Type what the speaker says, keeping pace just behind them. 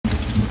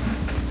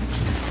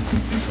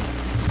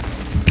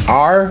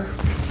Our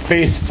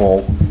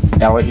Faithful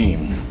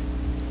Elohim.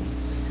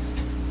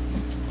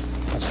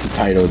 That's the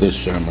title of this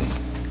sermon.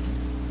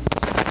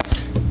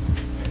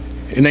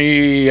 In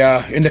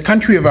the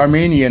country of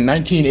Armenia in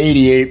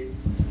 1988,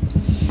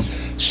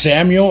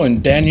 Samuel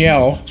and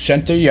Danielle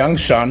sent their young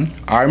son,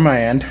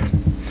 Armand,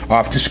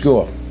 off to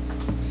school.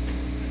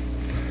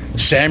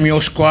 Samuel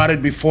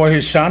squatted before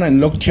his son and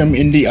looked him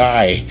in the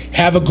eye.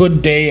 "Have a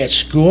good day at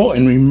school,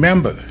 and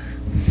remember,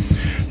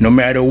 no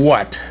matter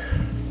what,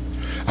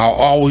 I'll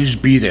always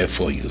be there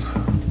for you."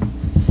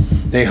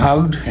 They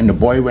hugged, and the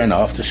boy went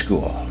off to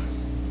school.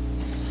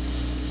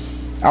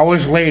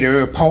 Hours later,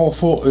 a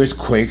powerful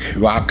earthquake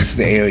rocked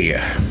the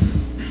area.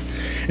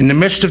 In the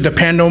midst of the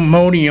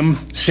pandemonium,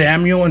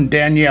 Samuel and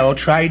Danielle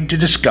tried to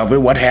discover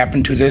what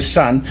happened to their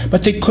son,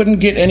 but they couldn't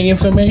get any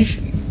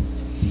information.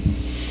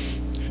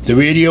 The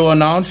radio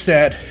announced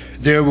that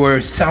there were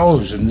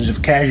thousands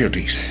of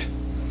casualties.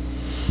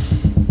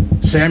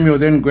 Samuel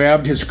then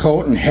grabbed his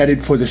coat and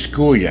headed for the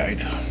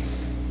schoolyard.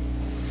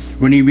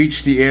 When he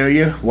reached the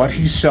area, what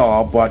he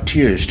saw brought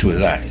tears to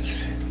his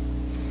eyes.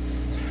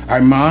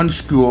 Armand's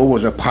school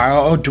was a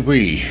pile of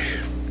debris.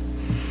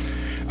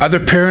 Other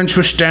parents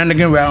were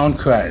standing around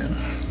crying.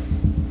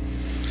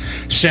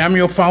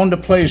 Samuel found the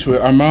place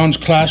where Armand's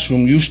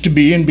classroom used to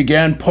be and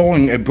began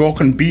pulling a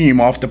broken beam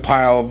off the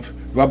pile of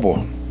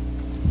rubble.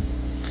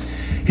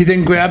 He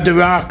then grabbed a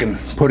rock and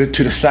put it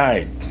to the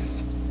side,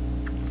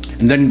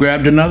 and then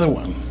grabbed another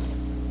one.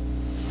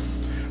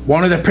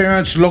 One of the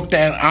parents looked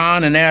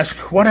on and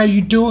asked, "What are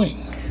you doing?"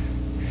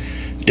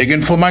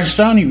 "Digging for my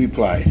son," he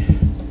replied.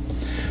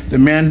 The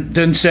man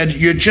then said,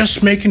 "You're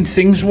just making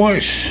things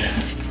worse.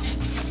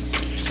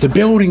 The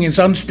building is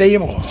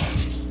unstable,"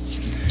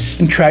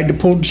 and tried to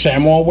pull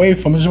Samuel away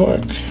from his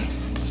work.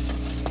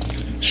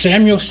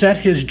 Samuel set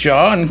his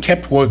jaw and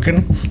kept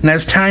working, and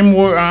as time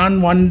wore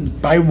on, one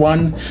by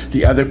one,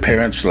 the other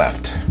parents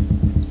left.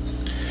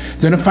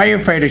 Then a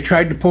firefighter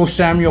tried to pull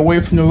Samuel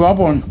away from the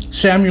rubble, and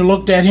Samuel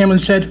looked at him and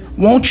said,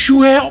 "Won't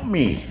you help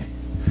me?"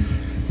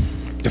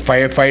 The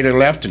firefighter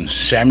left, and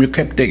Samuel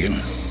kept digging.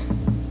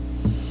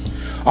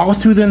 All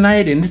through the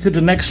night and into the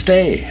next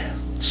day,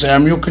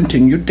 Samuel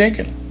continued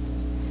digging.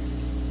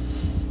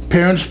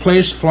 Parents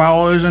placed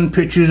flowers and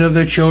pictures of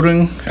their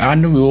children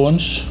on the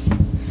ruins,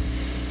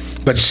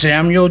 but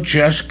Samuel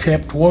just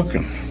kept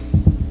working.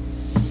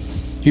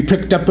 He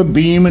picked up a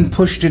beam and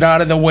pushed it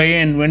out of the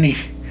way, and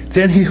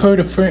then he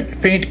heard a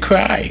faint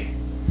cry.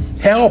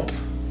 "Help!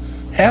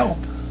 Help!"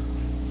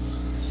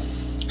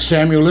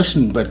 Samuel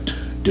listened, but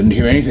didn't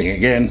hear anything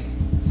again.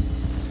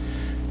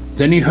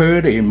 Then he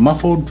heard a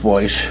muffled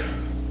voice,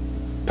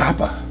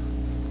 "Papa."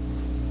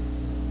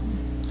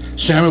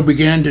 Samuel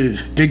began to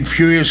dig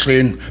furiously,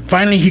 and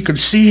finally he could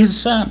see his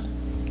son.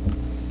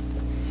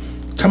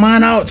 "Come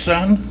on out,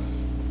 son."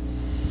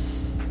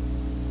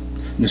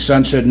 And the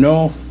son said,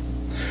 "No,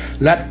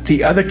 let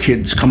the other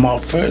kids come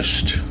out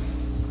first.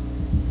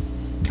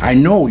 I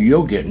know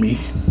you'll get me."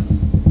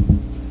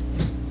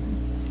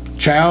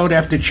 Child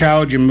after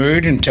child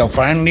emerged until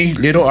finally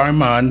little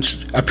Armand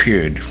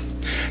appeared.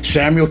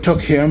 Samuel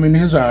took him in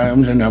his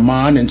arms and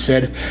Armand and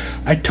said,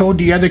 "I told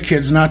the other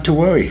kids not to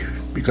worry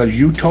because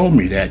you told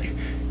me that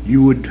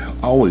you would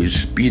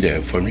always be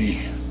there for me."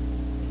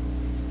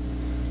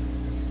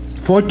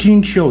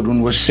 14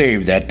 children were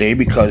saved that day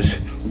because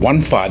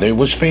one father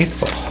was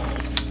faithful.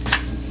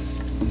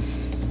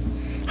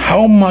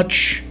 How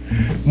much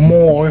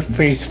more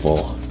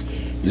faithful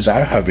is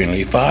our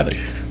Heavenly Father?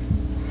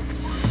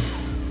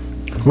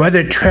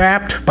 Whether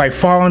trapped by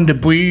fallen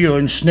debris or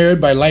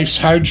ensnared by life's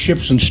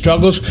hardships and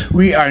struggles,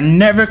 we are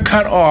never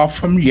cut off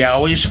from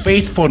Yahweh's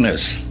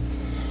faithfulness.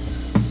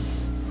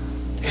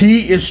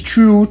 He is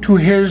true to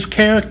His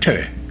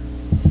character.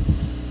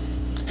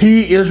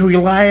 He is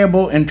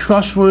reliable and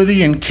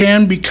trustworthy and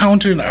can be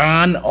counted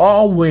on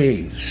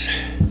always.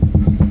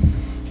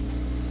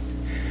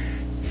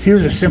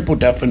 Here's a simple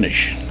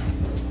definition.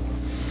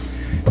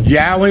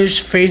 Yahweh's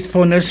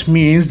faithfulness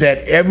means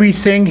that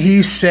everything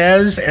He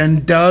says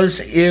and does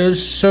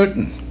is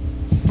certain.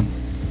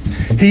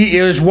 He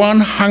is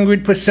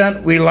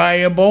 100%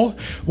 reliable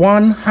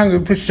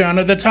 100%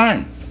 of the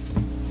time.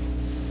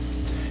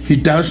 He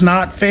does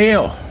not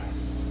fail.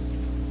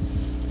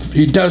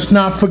 He does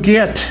not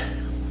forget.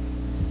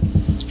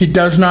 He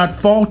does not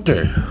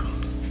falter.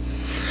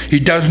 He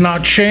does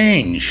not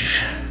change.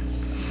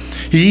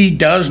 He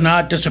does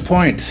not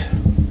disappoint.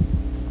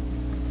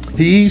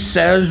 He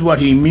says what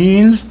He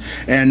means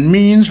and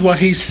means what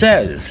He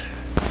says,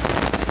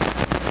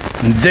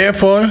 and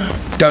therefore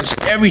does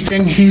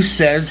everything He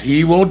says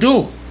He will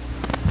do.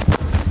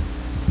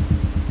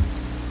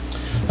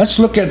 Let's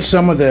look at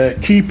some of the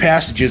key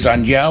passages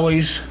on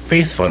Yahweh's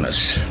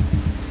faithfulness.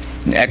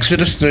 In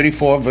Exodus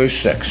 34, verse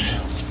 6.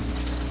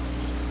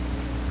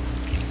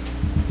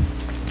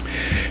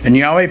 And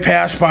Yahweh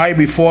passed by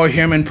before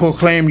him and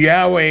proclaimed,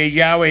 "Yahweh,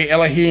 Yahweh,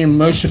 Elohim,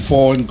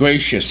 merciful and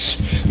gracious,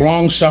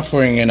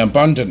 long-suffering and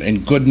abundant in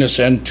goodness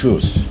and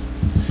truth."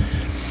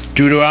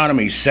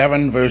 Deuteronomy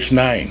 7, verse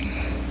 9.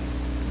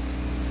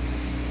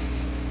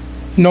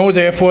 Know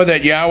therefore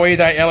that Yahweh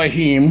thy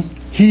Elohim,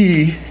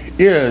 he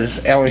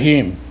is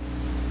Elohim,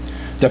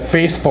 the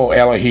faithful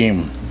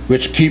Elohim,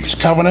 which keeps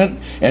covenant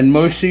and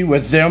mercy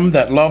with them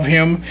that love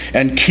him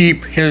and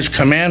keep his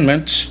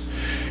commandments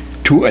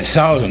to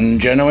 1,000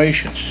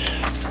 generations.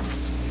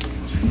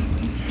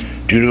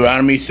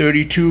 Deuteronomy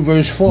 32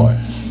 verse 4.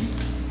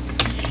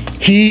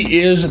 He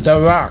is the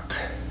rock.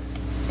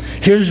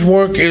 His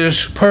work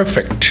is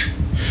perfect,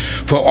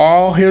 for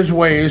all his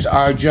ways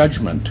are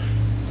judgment.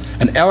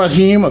 An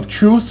Elohim of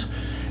truth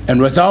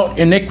and without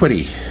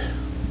iniquity.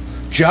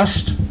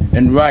 Just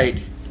and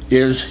right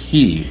is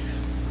he.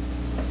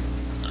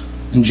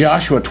 In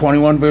Joshua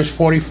 21 verse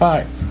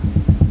 45.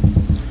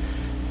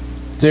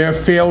 There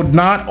failed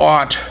not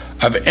aught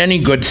of any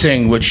good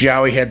thing which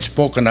Yahweh had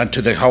spoken unto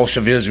the house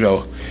of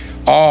Israel.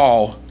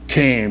 All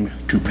came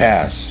to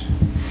pass.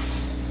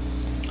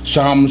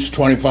 Psalms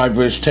 25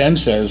 verse 10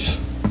 says,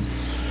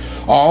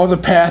 all the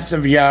paths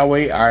of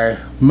Yahweh are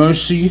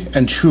mercy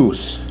and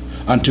truth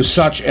unto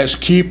such as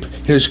keep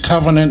his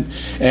covenant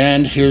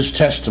and his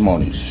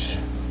testimonies.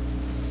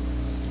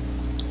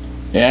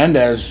 And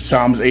as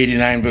Psalms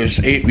 89 verse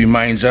 8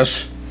 reminds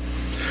us,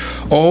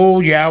 O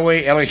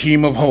Yahweh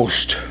Elohim of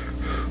hosts,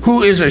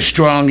 who is a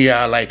strong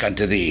Yah like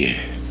unto thee,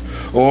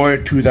 or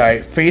to thy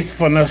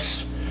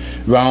faithfulness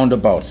round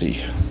about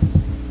thee?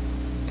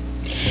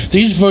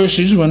 These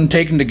verses, when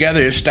taken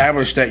together,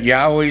 establish that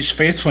Yahweh's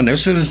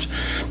faithfulness is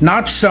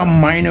not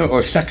some minor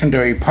or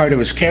secondary part of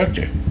his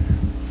character.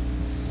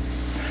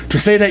 To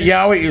say that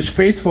Yahweh is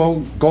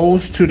faithful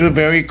goes to the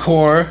very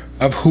core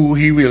of who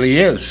he really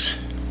is.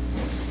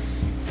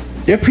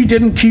 If he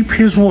didn't keep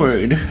his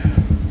word,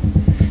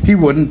 he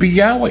wouldn't be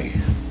Yahweh.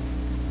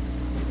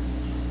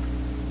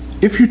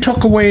 If you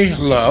took away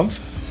love,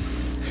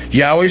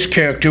 Yahweh's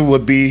character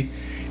would be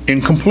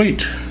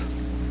incomplete.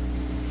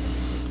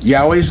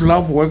 Yahweh's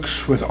love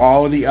works with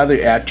all the other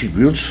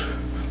attributes,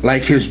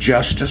 like his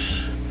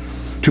justice,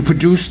 to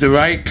produce the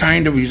right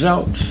kind of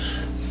results.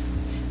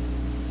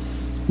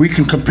 We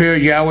can compare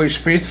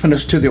Yahweh's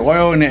faithfulness to the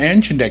oil in the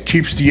engine that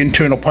keeps the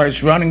internal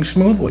parts running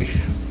smoothly.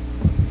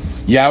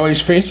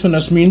 Yahweh's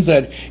faithfulness means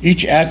that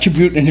each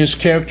attribute in his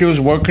character is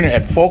working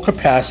at full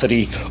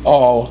capacity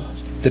all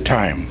the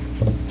time.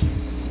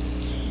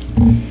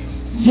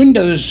 When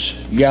does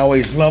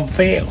Yahweh's love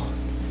fail?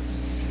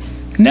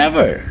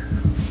 Never.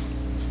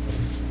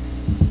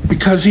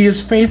 Because he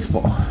is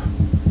faithful.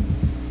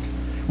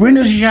 When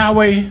is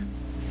Yahweh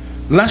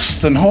less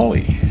than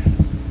holy?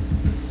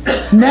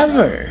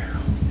 Never.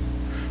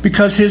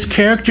 Because his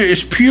character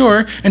is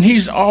pure and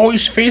he's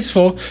always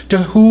faithful to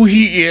who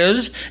he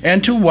is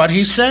and to what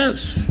he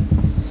says.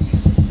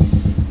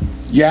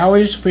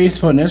 Yahweh's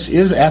faithfulness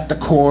is at the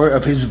core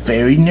of his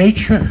very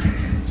nature.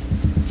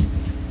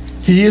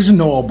 He is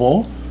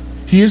knowable.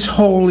 He is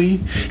holy.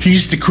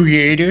 He's the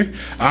creator,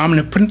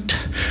 omnipotent,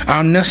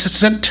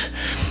 omniscient,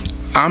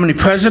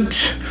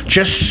 omnipresent,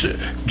 just,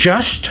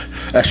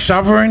 a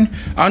sovereign,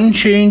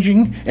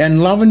 unchanging,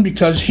 and loving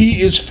because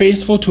he is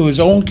faithful to his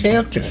own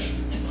character.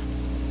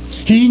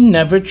 He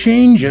never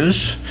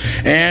changes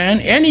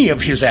in any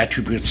of his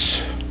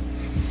attributes.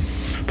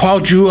 Paul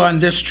drew on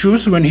this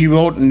truth when he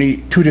wrote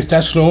to the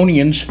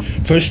Thessalonians,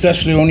 1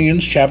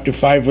 Thessalonians chapter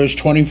 5, verse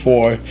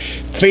 24,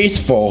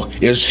 faithful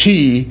is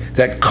he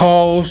that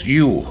calls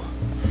you,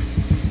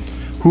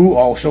 who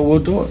also will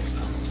do it.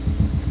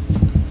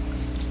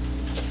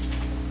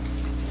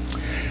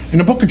 In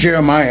the book of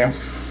Jeremiah,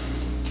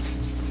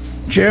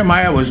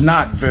 Jeremiah was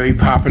not very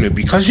popular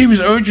because he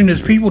was urging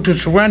his people to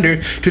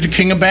surrender to the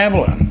king of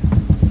Babylon.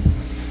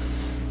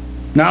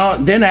 Now,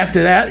 then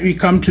after that, we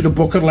come to the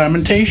book of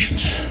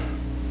Lamentations,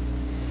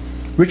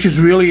 which is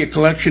really a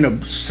collection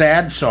of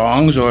sad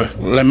songs or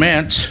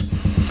laments.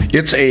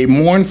 It's a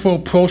mournful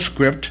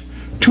postscript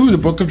to the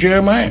book of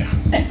Jeremiah.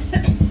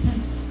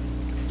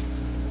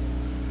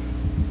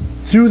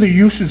 Through the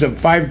uses of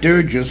 5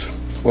 dirges,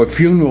 or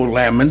funeral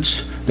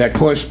laments, that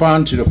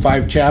correspond to the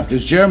 5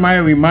 chapters,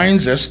 Jeremiah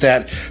reminds us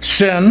that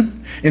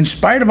sin, in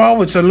spite of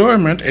all its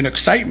allurement and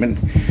excitement,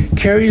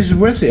 carries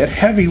with it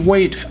heavy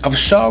weight of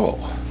sorrow,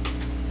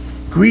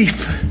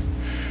 grief,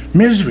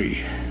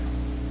 misery,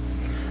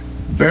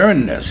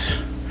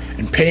 barrenness,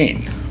 and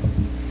pain.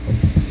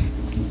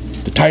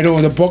 The title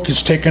of the book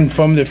is taken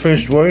from the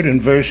first word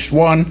in verse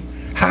 1,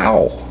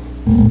 how.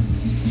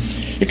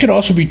 It could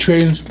also be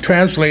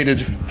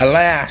translated,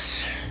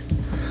 alas,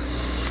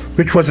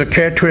 which was a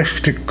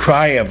characteristic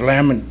cry of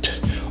lament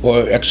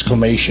or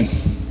exclamation.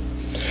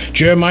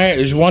 Jeremiah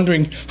is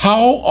wondering how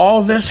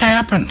all this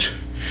happened.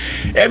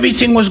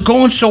 Everything was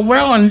going so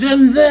well, and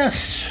then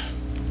this.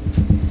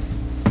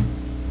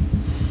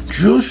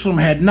 Jerusalem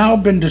had now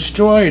been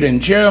destroyed,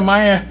 and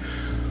Jeremiah,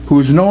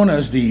 who's known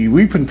as the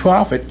weeping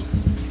prophet,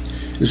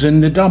 is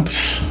in the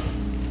dumps.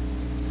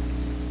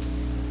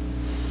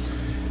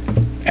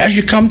 As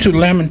you come to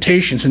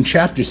Lamentations in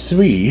chapter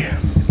 3,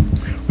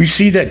 we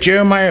see that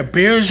Jeremiah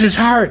bears his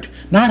heart,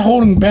 not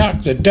holding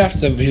back the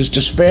depth of his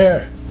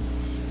despair.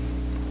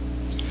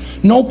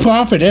 No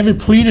prophet ever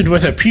pleaded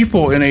with a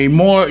people in a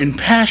more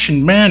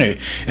impassioned manner,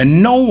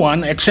 and no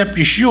one except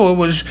Yeshua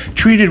was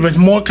treated with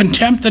more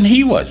contempt than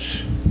he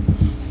was.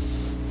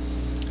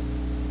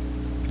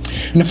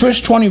 In the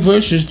first 20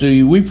 verses,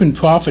 the weeping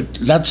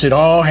prophet lets it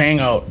all hang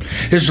out.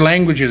 His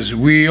language is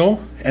real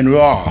and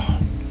raw.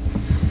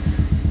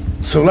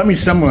 So let me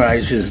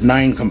summarize his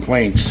 9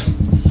 complaints.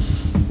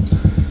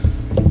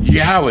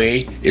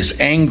 Yahweh is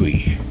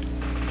angry.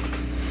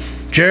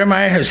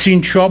 Jeremiah has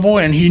seen trouble,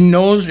 and he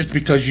knows it's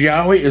because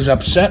Yahweh is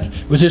upset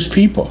with his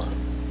people.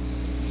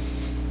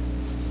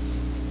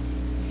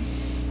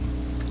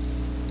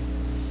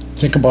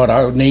 Think about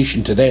our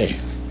nation today.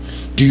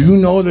 Do you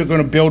know they're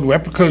going to build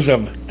replicas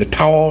of the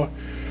tower,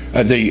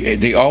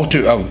 the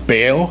altar of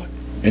Baal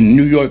in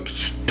New York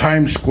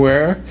Times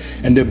Square,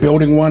 and they're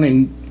building one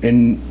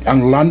in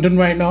London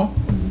right now?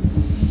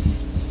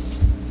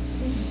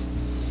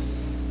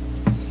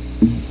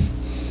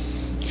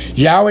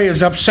 Yahweh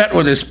is upset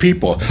with his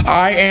people.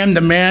 I am the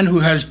man who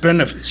has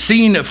been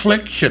seen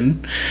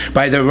affliction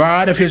by the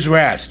rod of his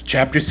wrath.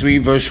 Chapter 3,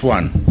 verse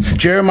 1.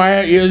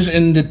 Jeremiah is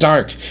in the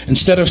dark.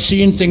 Instead of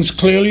seeing things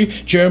clearly,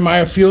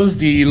 Jeremiah feels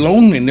the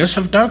loneliness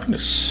of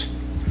darkness.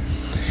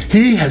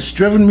 He has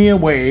driven me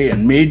away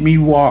and made me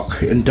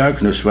walk in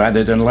darkness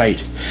rather than light.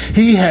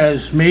 He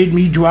has made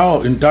me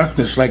dwell in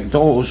darkness like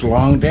those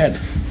long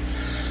dead.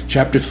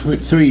 Chapter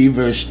 3,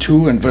 verse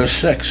 2 and verse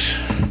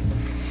 6.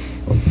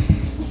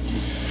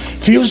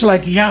 Feels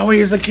like Yahweh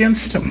is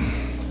against him.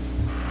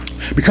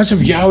 Because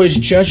of Yahweh's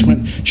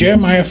judgment,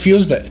 Jeremiah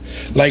feels that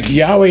like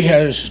Yahweh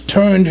has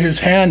turned his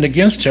hand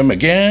against him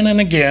again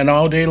and again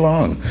all day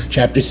long.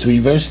 Chapter 3,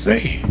 verse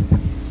 3.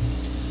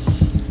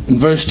 In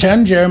verse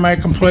 10, Jeremiah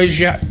compares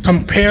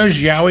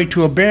Yahweh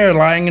to a bear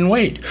lying in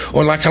wait,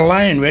 or like a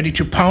lion ready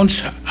to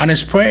pounce on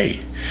his prey.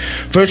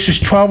 Verses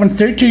 12 and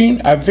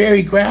 13 are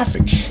very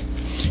graphic.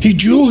 He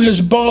drew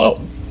his bow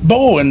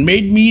and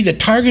made me the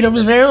target of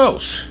his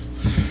arrows.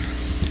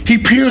 He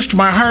pierced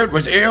my heart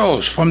with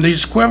arrows from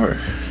his quiver.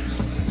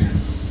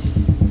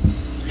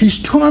 He's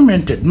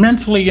tormented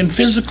mentally and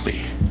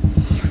physically.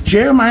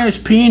 Jeremiah's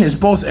pain is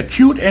both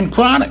acute and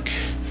chronic.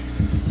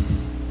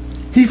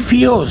 He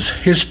feels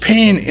his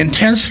pain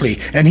intensely,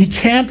 and he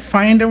can't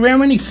find a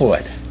remedy for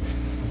it.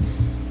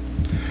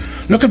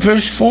 Look at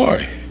verse 4.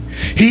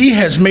 He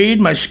has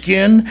made my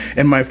skin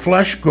and my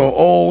flesh grow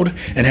old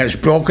and has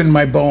broken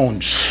my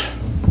bones.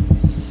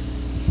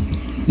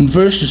 In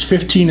verses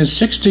 15 and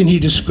 16, he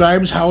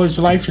describes how his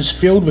life is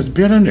filled with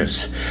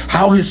bitterness,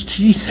 how his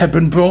teeth have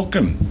been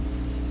broken,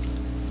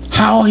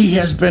 how he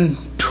has been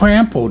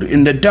trampled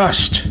in the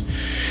dust.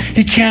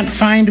 He can't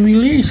find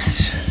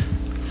release.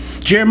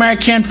 Jeremiah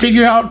can't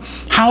figure out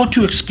how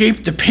to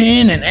escape the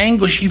pain and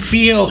anguish he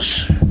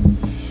feels.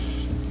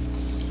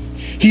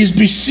 He is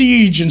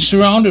besieged and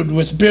surrounded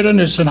with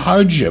bitterness and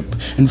hardship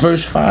in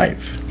verse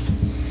 5.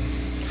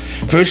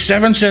 Verse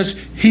 7 says,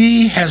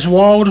 He has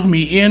walled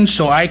me in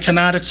so I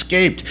cannot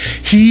escape.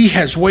 He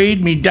has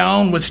weighed me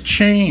down with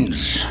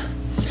chains.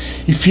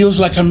 He feels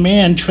like a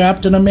man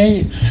trapped in a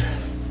maze.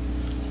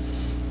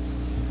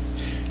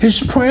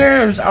 His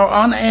prayers are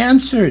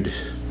unanswered.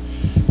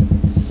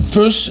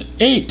 Verse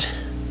 8.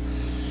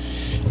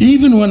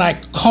 Even when I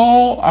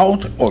call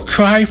out or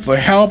cry for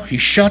help, he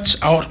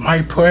shuts out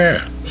my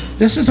prayer.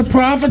 This is a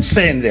prophet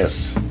saying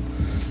this.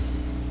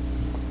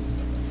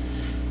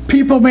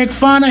 People make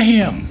fun of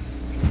him.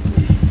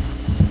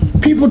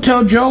 People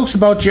tell jokes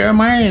about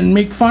Jeremiah and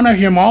make fun of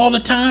him all the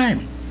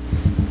time.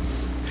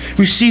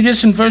 We see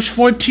this in verse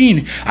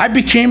 14. I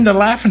became the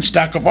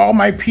laughingstock of all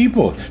my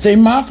people. They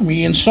mock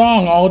me in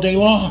song all day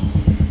long.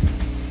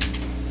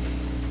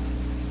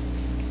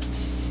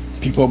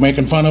 People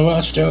making fun of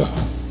us too.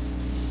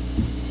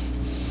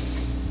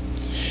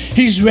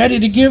 He's ready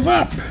to give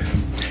up.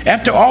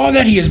 After all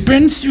that he has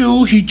been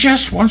through, he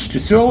just wants to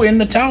throw in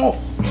the towel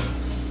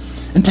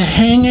and to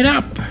hang it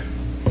up.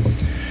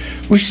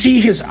 We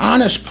see his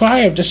honest cry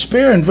of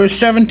despair in verse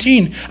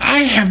 17. I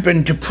have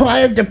been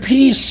deprived of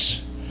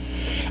peace.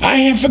 I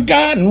have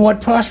forgotten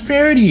what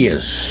prosperity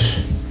is.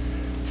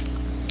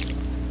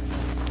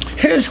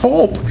 His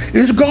hope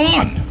is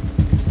gone.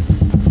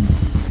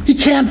 He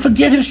can't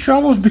forget his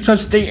troubles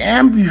because they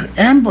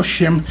ambush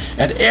him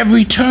at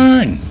every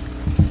turn.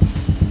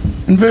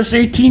 In verse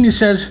 18 he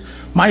says,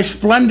 my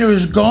splendor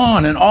is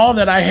gone and all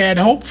that I had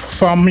hoped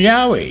from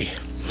Yahweh.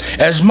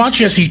 As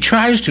much as he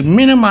tries to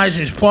minimize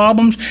his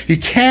problems, he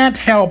can't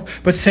help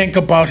but think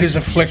about his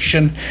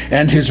affliction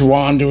and his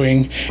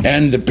wandering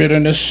and the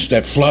bitterness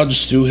that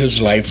floods through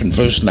his life in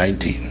verse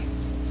 19.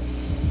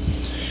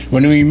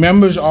 When he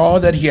remembers all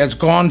that he has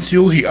gone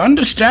through, he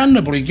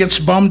understandably gets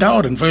bummed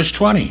out in verse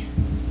 20.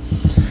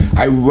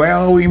 I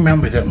well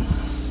remember them,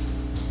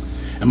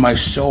 and my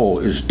soul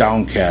is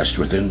downcast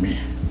within me.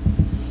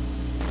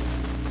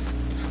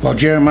 While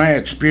Jeremiah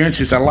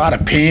experiences a lot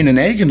of pain and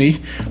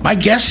agony, my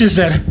guess is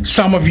that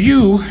some of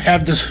you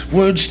have the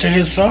words to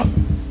his song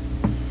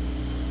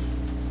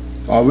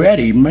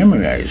already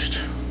memorized.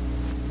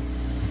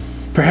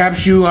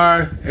 Perhaps you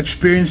are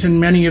experiencing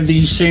many of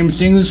these same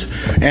things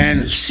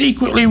and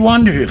secretly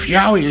wonder if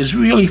Yahweh is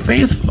really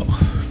faithful.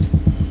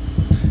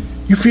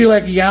 You feel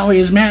like Yahweh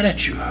is mad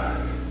at you.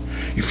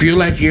 You feel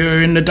like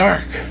you're in the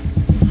dark.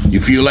 You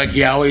feel like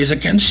Yahweh is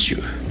against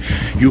you.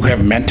 You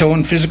have mental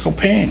and physical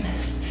pain.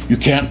 You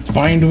can't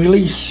find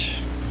release.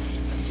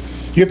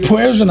 Your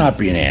prayers are not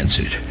being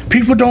answered.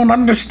 People don't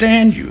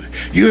understand you.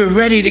 You're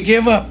ready to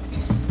give up.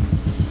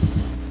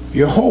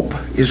 Your hope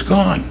is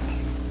gone.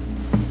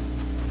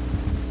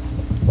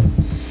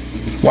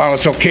 While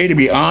it's okay to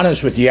be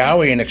honest with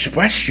Yahweh and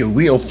express your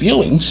real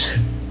feelings,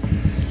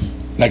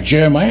 like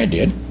Jeremiah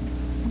did,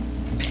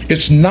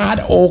 it's not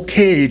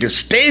okay to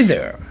stay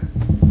there.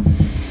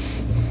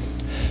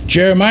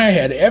 Jeremiah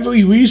had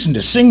every reason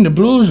to sing the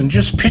blues and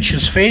just pitch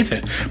his faith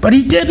in, but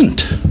he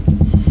didn't.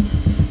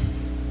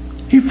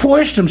 He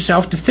forced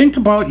himself to think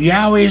about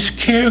Yahweh's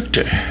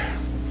character.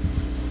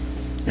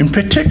 In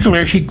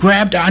particular, he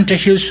grabbed onto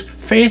his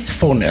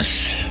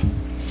faithfulness.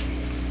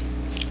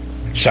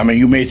 Some of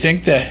you may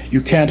think that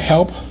you can't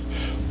help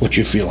what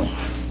you're feeling.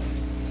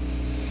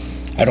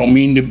 I don't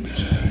mean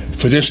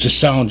for this to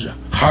sound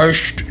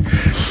harsh,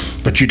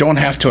 but you don't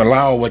have to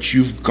allow what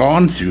you've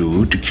gone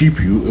through to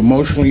keep you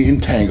emotionally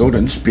entangled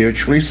and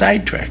spiritually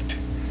sidetracked.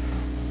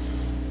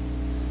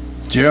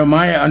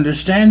 Jeremiah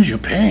understands your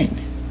pain.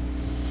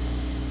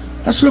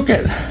 Let's look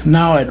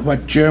now at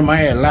what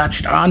Jeremiah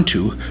latched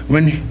onto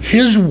when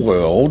his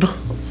world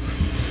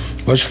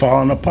was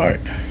falling apart.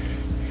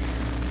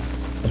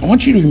 I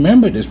want you to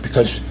remember this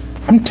because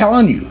I'm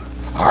telling you,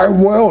 our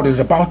world is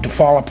about to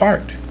fall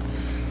apart.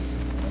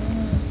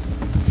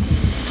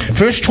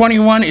 Verse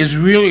 21 is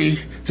really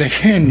the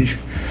hinge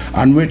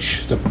on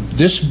which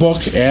this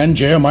book and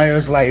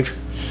Jeremiah's life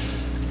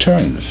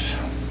turns.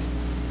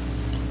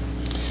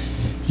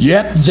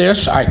 Yet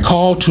this I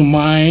call to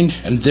mind,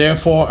 and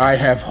therefore I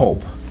have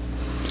hope.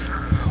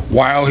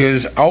 While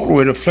his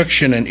outward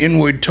affliction and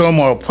inward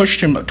turmoil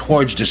pushed him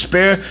towards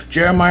despair,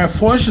 Jeremiah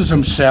forces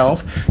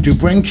himself to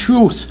bring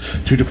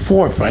truth to the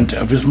forefront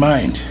of his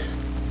mind.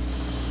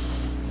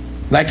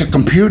 Like a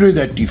computer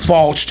that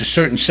defaults to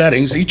certain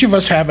settings, each of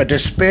us have a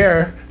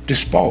despair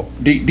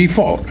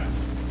default.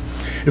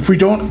 If we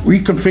don't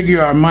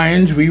reconfigure our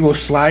minds, we will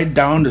slide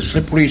down the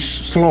slippery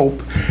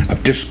slope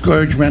of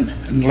discouragement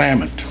and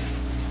lament.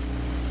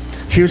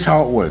 Here's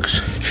how it works.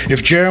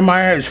 If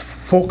Jeremiah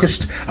is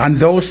focused on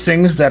those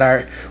things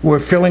that were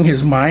filling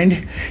his mind,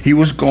 he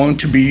was going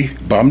to be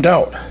bummed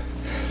out.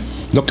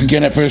 Look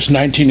again at verse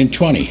 19 and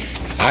 20.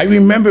 I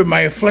remember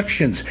my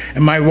afflictions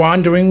and my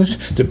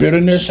wanderings, the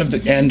bitterness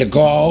and the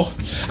gall.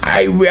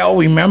 I well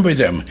remember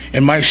them,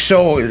 and my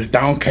soul is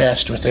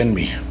downcast within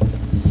me.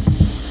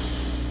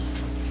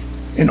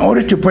 In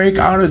order to break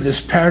out of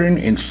this pattern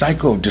and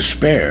cycle of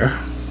despair,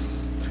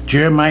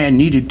 Jeremiah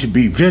needed to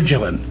be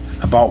vigilant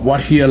about what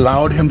he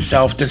allowed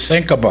himself to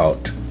think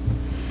about.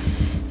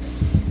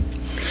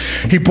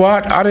 He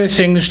brought other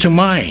things to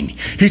mind.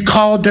 He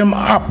called them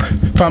up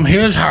from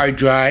his hard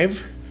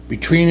drive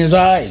between his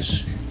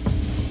eyes.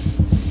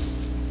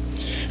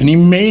 And he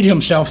made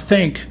himself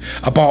think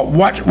about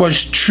what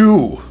was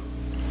true.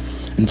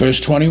 In verse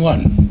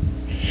 21,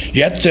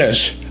 yet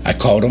this I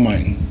call to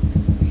mind.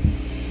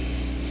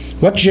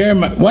 What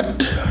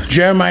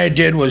Jeremiah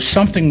did was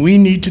something we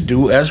need to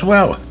do as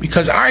well.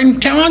 Because I'm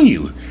telling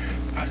you,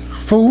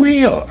 for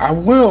real, our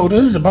world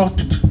is about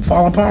to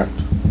fall apart.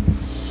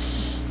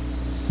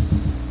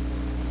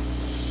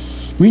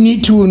 We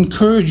need to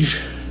engage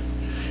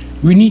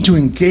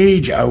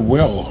our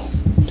will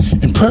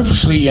and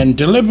purposely and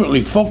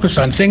deliberately focus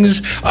on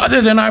things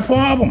other than our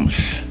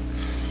problems.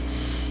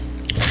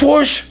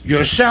 Force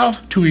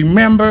yourself to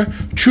remember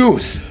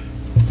truth.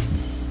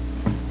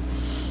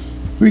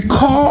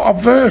 Recall a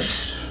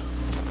verse.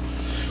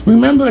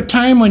 Remember a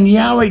time when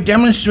Yahweh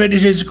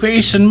demonstrated his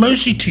grace and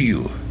mercy to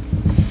you.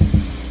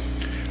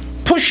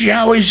 Push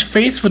Yahweh's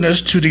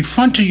faithfulness to the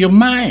front of your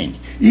mind,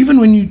 even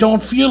when you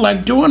don't feel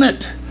like doing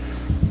it.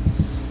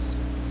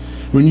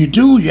 When you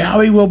do,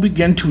 Yahweh will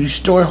begin to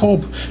restore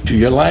hope to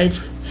your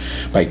life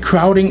by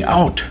crowding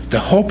out the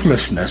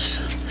hopelessness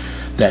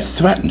that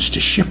threatens to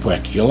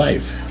shipwreck your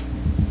life.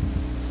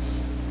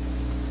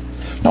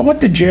 Now, what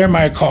did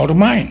Jeremiah call to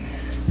mind?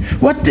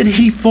 What did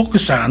he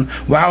focus on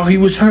while he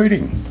was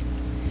hurting?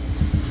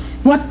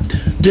 What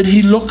did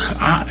he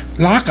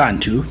lock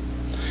onto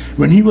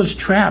when he was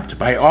trapped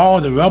by all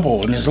the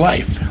rubble in his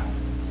life?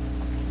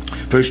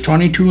 Verse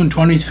 22 and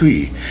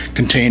 23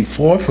 contain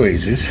 4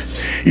 phrases.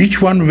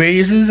 Each one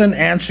raises and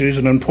answers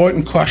an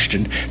important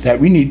question that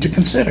we need to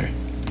consider.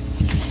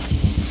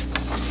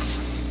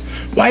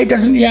 Why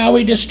doesn't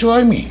Yahweh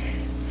destroy me?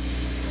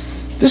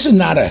 This is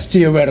not a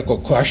theoretical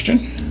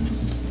question.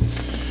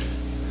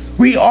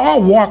 We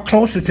all walk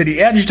closer to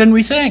the edge than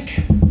we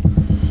think.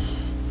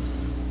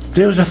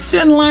 There's a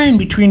thin line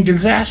between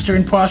disaster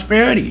and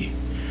prosperity,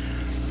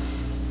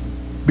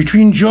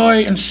 between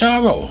joy and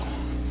sorrow,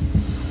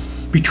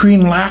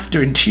 between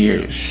laughter and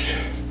tears,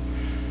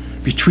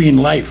 between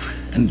life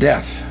and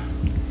death.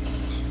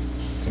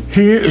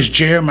 Here is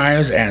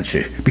Jeremiah's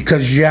answer.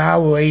 Because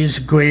Yahweh's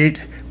great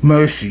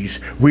mercies,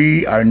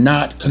 we are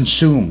not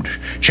consumed.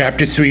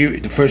 Chapter 3,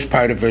 the first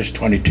part of verse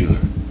 22.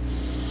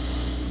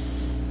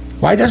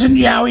 Why doesn't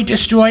Yahweh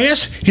destroy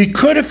us? He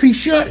could if he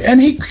should, and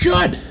he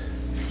should.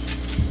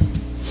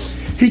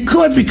 He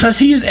could because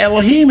he is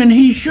Elohim, and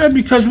he should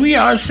because we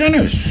are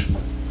sinners.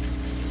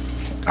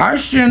 Our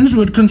sins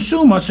would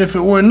consume us if it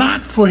were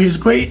not for his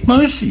great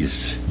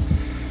mercies.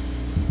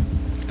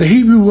 The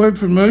Hebrew word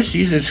for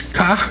mercies is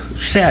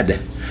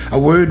chesed, a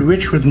word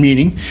rich with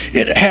meaning.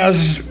 It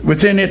has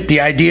within it the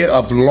idea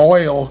of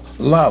loyal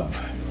love.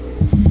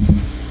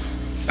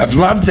 Of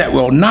love that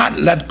will not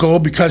let go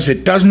because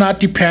it does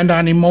not depend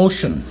on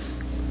emotion,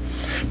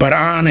 but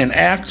on an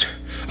act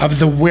of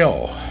the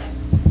will.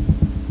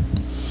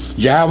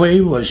 Yahweh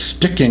was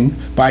sticking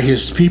by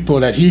his people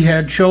that he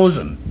had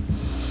chosen.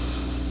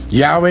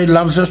 Yahweh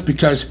loves us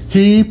because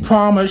he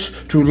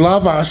promised to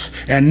love us,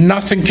 and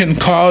nothing can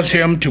cause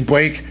him to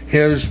break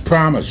his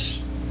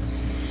promise.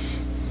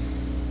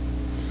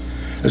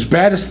 As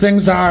bad as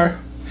things are,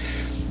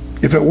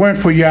 if it weren't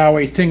for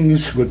Yahweh,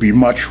 things would be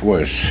much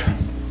worse.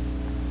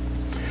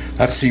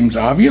 That seems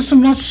obvious,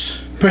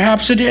 unless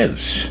perhaps it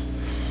is.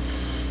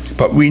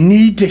 But we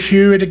need to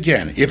hear it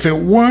again. If it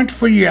weren't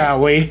for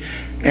Yahweh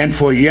and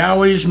for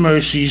Yahweh's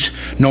mercies,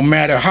 no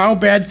matter how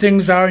bad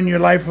things are in your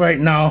life right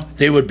now,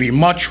 they would be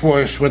much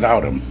worse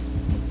without him.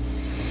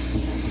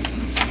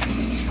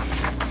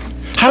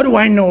 How do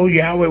I know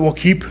Yahweh will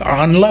keep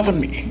on loving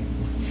me?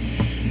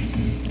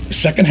 The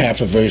second half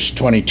of verse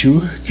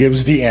 22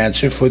 gives the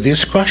answer for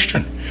this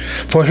question.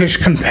 For his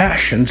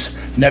compassions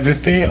never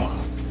fail.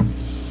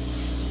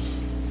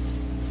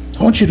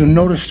 I want you to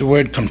notice the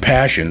word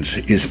compassions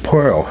is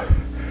plural.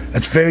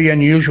 It's very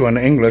unusual in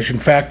English. In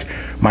fact,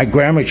 my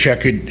grammar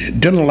checker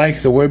didn't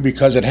like the word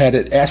because it had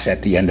an S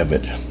at the end of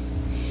it.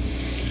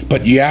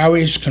 But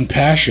Yahweh's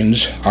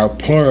compassions are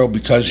plural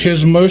because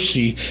his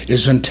mercy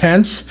is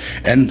intense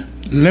and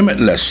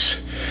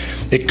limitless.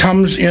 It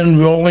comes in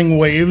rolling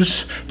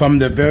waves from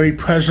the very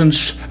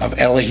presence of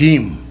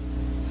Elohim.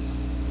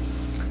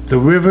 The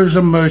rivers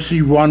of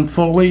mercy run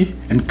fully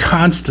and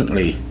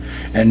constantly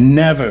and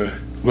never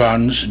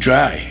runs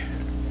dry.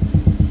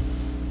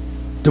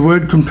 The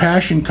word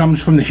compassion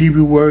comes from the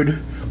Hebrew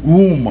word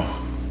womb,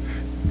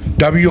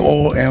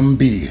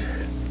 W-O-M-B,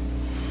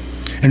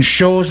 and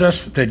shows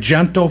us the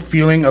gentle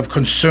feeling of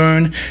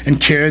concern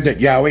and care that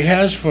Yahweh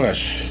has for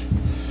us.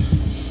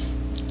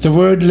 The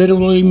word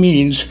literally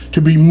means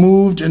to be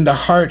moved in the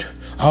heart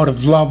out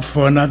of love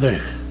for another.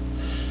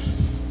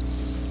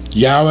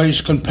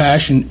 Yahweh's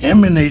compassion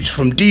emanates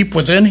from deep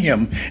within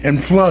him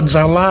and floods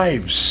our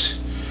lives.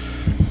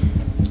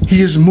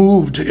 He is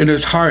moved in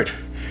his heart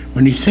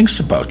when he thinks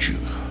about you.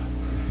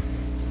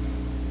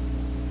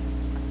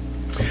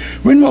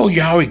 When will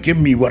Yahweh give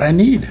me what I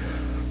need?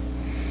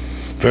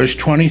 Verse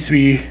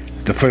 23,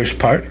 the first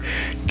part,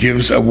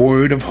 gives a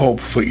word of hope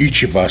for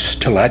each of us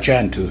to latch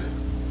onto.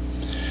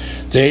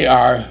 They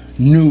are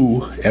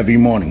new every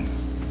morning.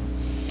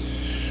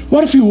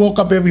 What if you woke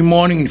up every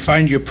morning and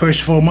find your purse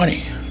full of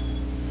money,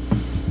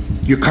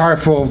 your car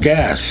full of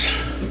gas,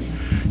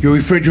 your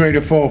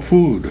refrigerator full of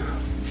food,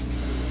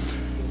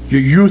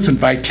 your youth and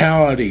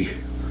vitality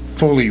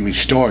fully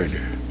restored?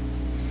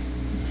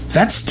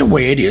 That's the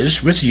way it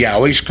is with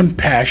Yahweh's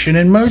compassion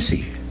and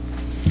mercy.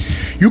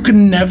 You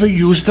can never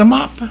use them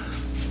up.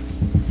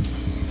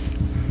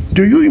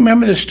 Do you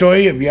remember the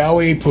story of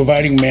Yahweh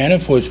providing manna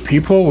for his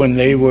people when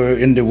they were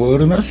in the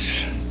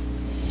wilderness?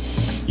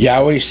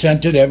 Yahweh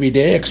sent it every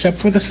day except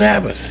for the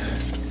Sabbath.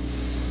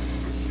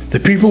 The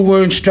people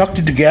were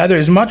instructed to gather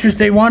as much as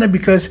they wanted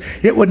because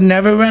it would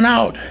never run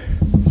out.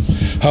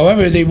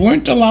 However, they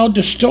weren't allowed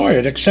to store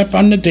it except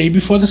on the day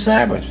before the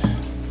Sabbath.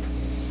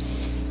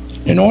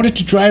 In order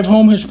to drive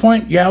home his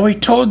point, Yahweh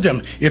told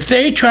them if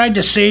they tried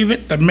to save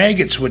it, the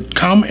maggots would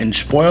come and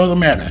spoil the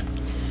manna.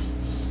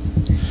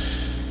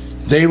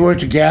 They were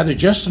to gather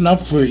just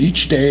enough for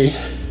each day,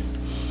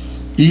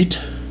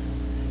 eat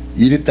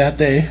it that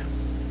day,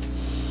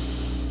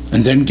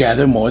 and then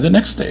gather more the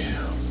next day.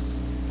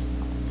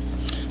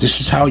 This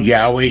is how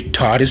Yahweh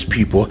taught his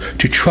people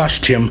to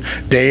trust him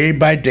day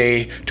by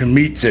day to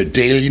meet their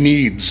daily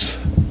needs.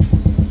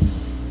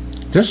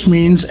 This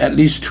means at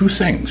least two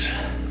things.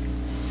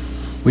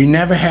 We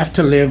never have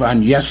to live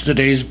on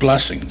yesterday's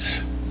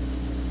blessings.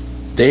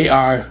 They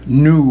are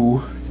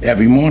new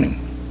every morning.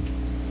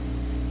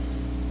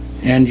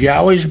 And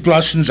Yahweh's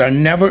blessings are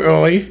never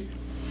early,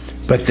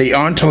 but they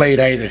aren't late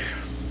either.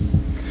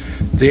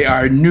 They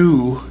are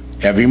new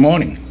every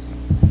morning.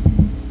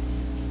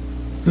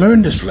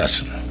 Learn this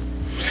lesson.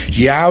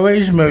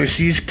 Yahweh's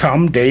mercies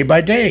come day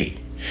by day.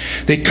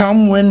 They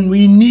come when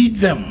we need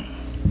them.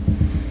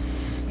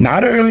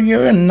 Not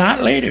earlier and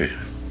not later.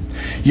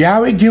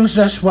 Yahweh gives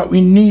us what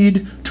we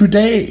need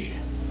today.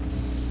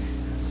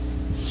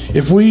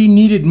 If we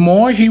needed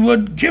more, he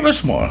would give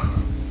us more.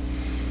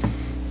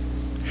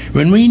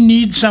 When we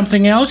need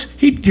something else,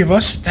 he'd give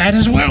us that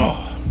as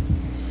well.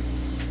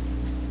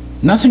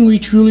 Nothing we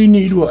truly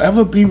need will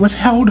ever be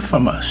withheld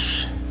from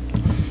us.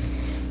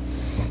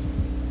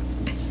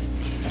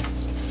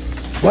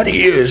 What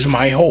is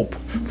my hope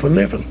for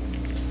living?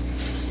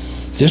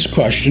 This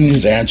question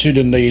is answered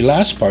in the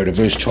last part of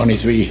verse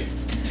 23.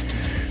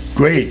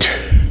 Great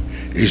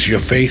is your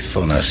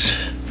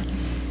faithfulness.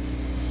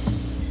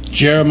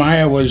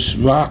 Jeremiah was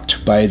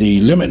rocked by the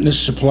limitless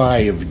supply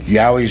of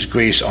Yahweh's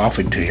grace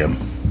offered to him.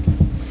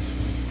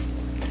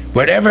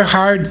 Whatever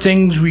hard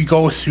things we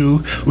go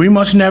through, we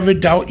must never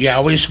doubt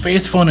Yahweh's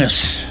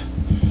faithfulness.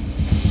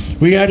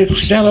 We are to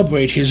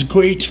celebrate his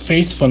great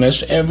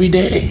faithfulness every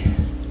day.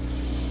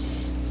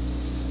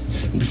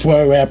 Before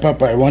I wrap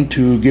up, I want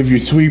to give you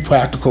 3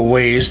 practical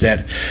ways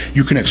that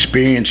you can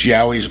experience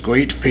Yahweh's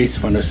great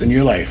faithfulness in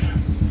your life.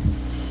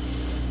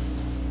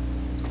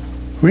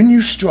 When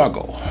you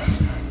struggle,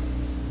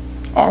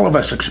 all of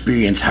us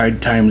experience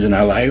hard times in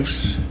our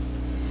lives.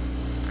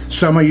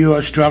 Some of you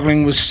are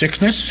struggling with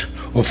sickness,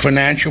 or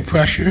financial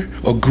pressure,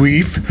 or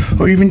grief,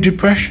 or even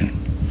depression.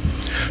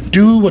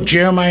 Do what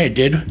Jeremiah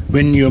did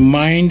when your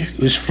mind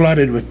was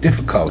flooded with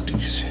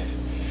difficulties.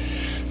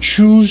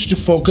 Choose to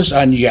focus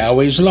on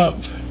Yahweh's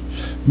love,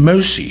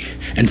 mercy,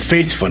 and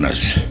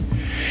faithfulness.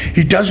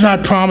 He does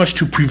not promise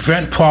to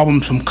prevent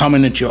problems from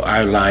coming into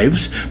our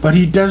lives, but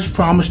he does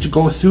promise to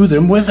go through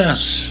them with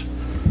us.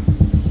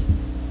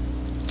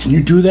 Can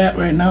you do that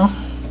right now?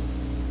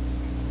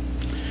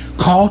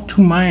 Call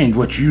to mind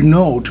what you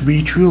know to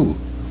be true.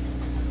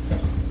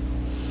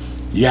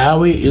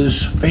 Yahweh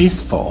is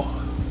faithful.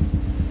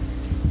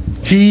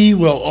 He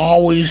will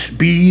always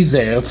be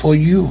there for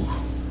you.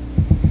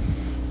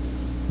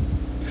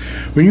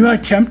 When you are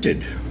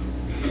tempted,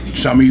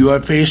 some of you are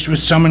faced with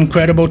some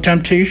incredible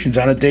temptations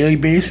on a daily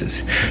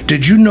basis.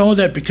 Did you know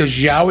that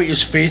because Yahweh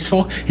is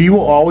faithful, he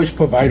will always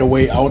provide a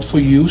way out for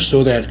you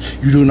so that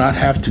you do not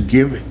have to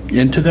give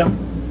in to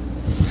them?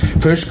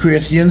 1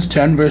 Corinthians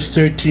 10 verse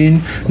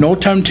 13, no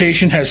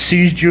temptation has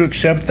seized you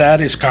except that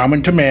is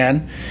common to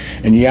man,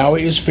 and Yahweh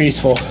is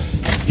faithful.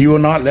 He will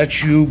not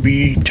let you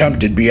be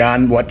tempted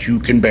beyond what you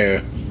can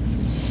bear.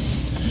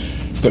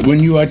 But when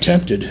you are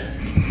tempted,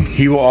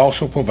 he will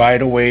also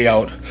provide a way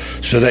out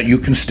so that you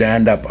can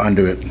stand up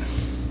under it.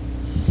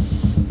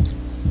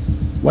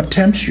 What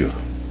tempts you?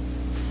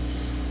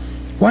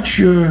 What's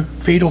your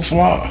fatal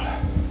flaw?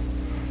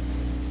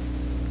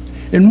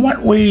 In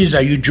what ways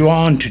are you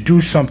drawn to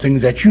do something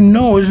that you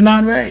know is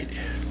not right?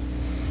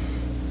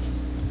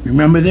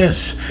 Remember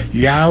this,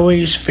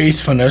 Yahweh's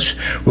faithfulness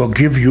will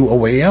give you a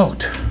way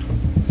out.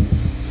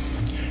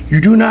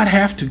 You do not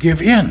have to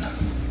give in.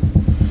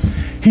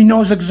 He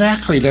knows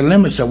exactly the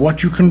limits of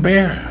what you can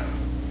bear.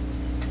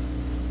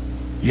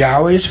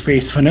 Yahweh's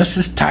faithfulness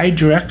is tied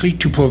directly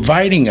to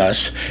providing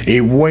us a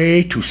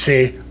way to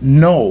say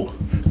no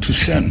to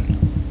sin.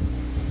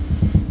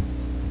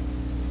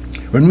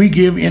 When we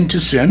give in to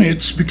sin,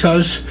 it's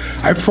because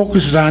our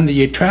focus is on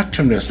the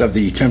attractiveness of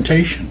the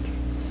temptation,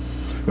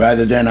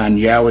 rather than on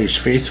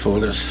Yahweh's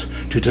faithfulness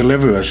to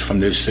deliver us from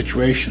this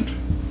situation.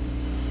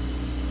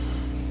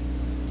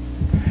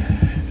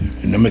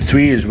 And number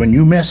 3 is when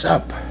you mess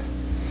up,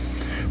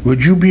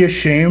 would you be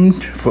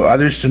ashamed for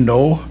others to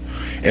know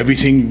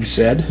everything you've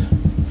said,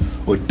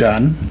 or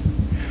done,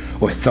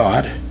 or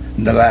thought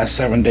in the last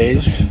 7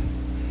 days,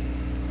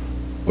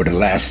 or the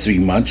last 3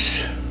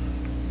 months,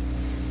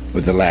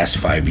 or the last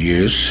 5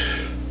 years?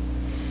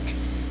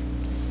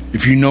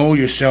 If you know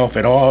yourself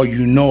at all,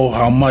 you know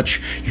how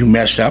much you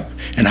mess up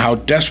and how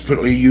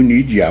desperately you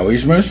need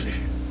Yahweh's mercy.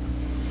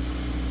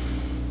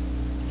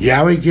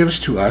 Yahweh gives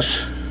to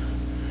us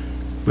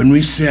when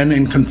we sin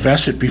and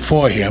confess it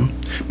before him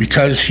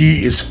because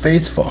he is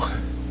faithful.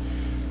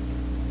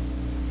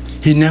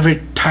 He never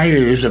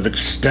tires of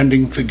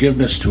extending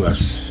forgiveness to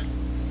us.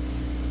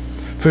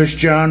 1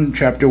 John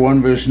chapter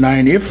 1 verse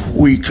 9, if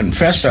we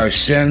confess our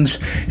sins,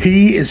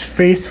 he is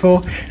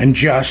faithful and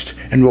just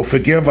and will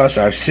forgive us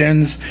our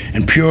sins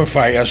and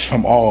purify us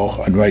from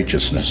all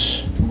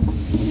unrighteousness.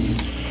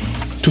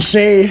 To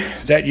say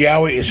that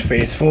Yahweh is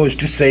faithful is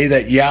to say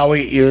that Yahweh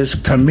is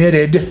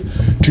committed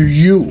to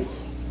you.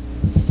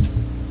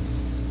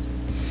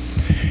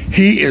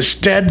 He is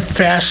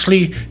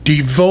steadfastly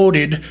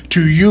devoted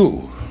to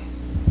you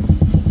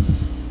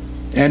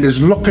and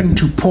is looking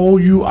to pull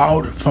you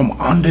out from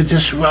under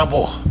this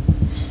rubble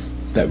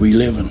that we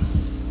live in.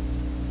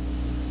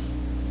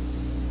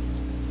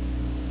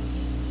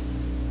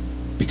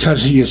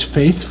 Because he is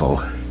faithful,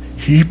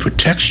 he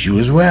protects you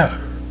as well.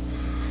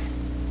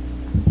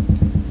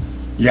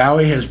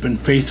 Yahweh has been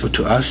faithful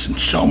to us in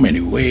so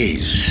many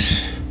ways,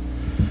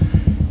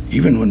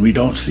 even when we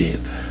don't see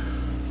it.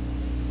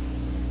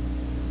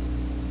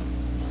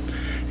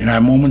 In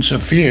our moments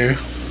of fear,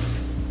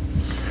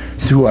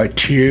 through our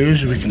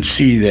tears, we can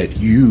see that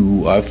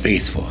you are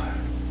faithful.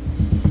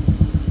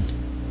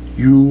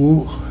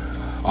 You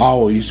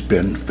always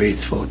been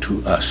faithful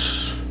to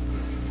us.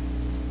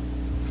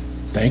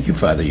 Thank you,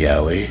 Father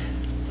Yahweh.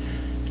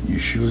 In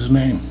Yeshua's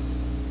name.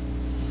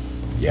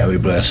 Yahweh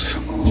bless.